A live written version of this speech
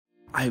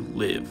I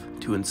live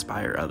to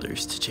inspire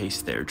others to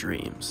chase their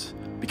dreams,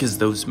 because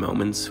those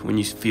moments when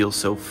you feel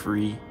so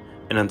free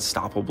and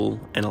unstoppable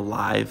and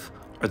alive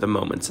are the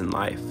moments in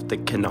life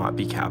that cannot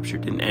be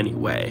captured in any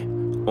way,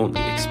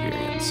 only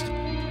experienced.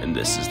 And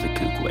this is the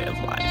kook way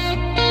of life.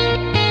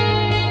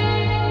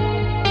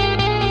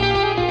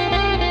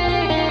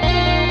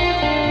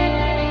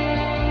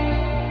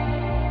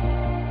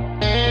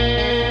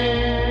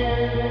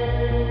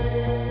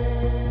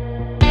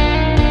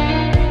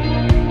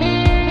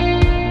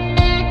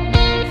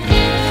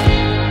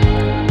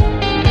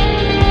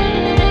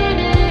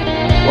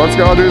 Let's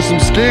go do some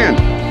skiing.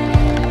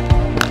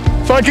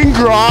 Fucking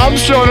Grob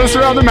showing us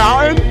around the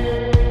mountain.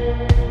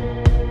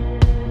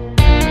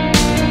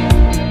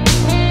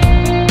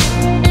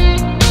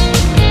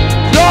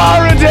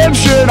 No,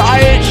 redemption!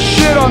 I ate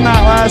shit on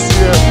that last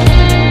year.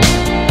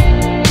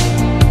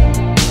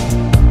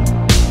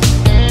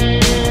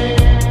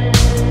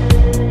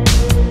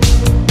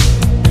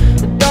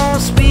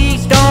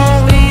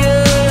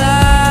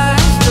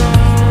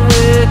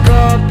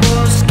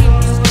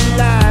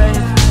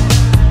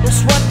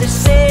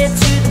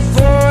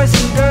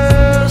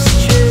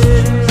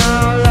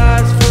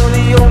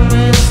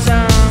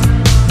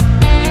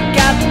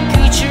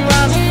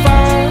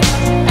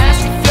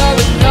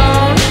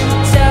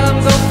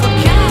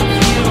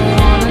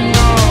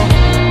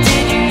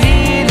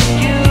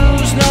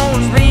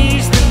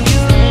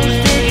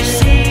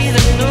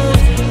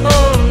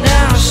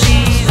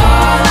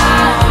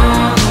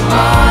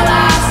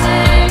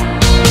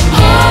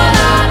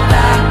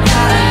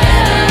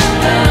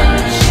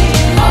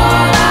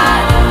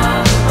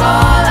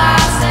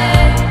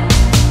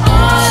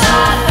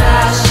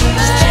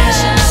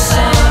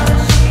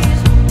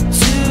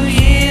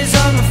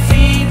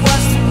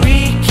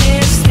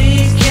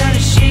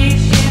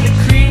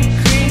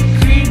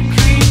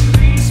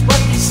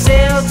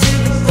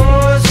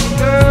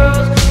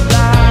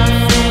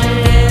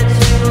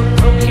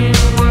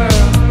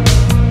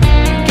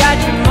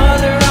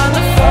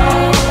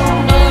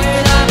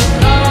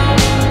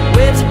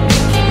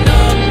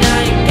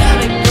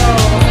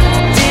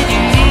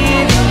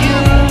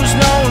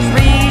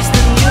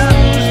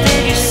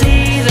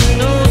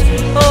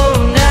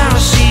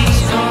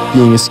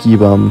 Being a ski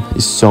bum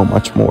is so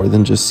much more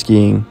than just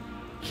skiing.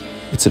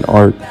 It's an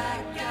art,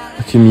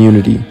 a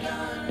community,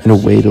 and a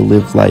way to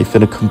live life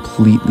in a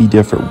completely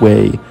different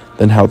way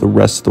than how the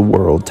rest of the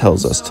world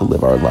tells us to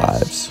live our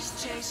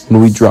lives.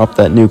 When we drop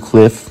that new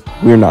cliff,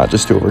 we are not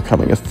just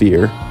overcoming a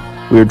fear,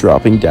 we are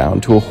dropping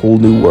down to a whole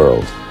new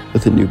world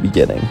with a new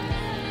beginning.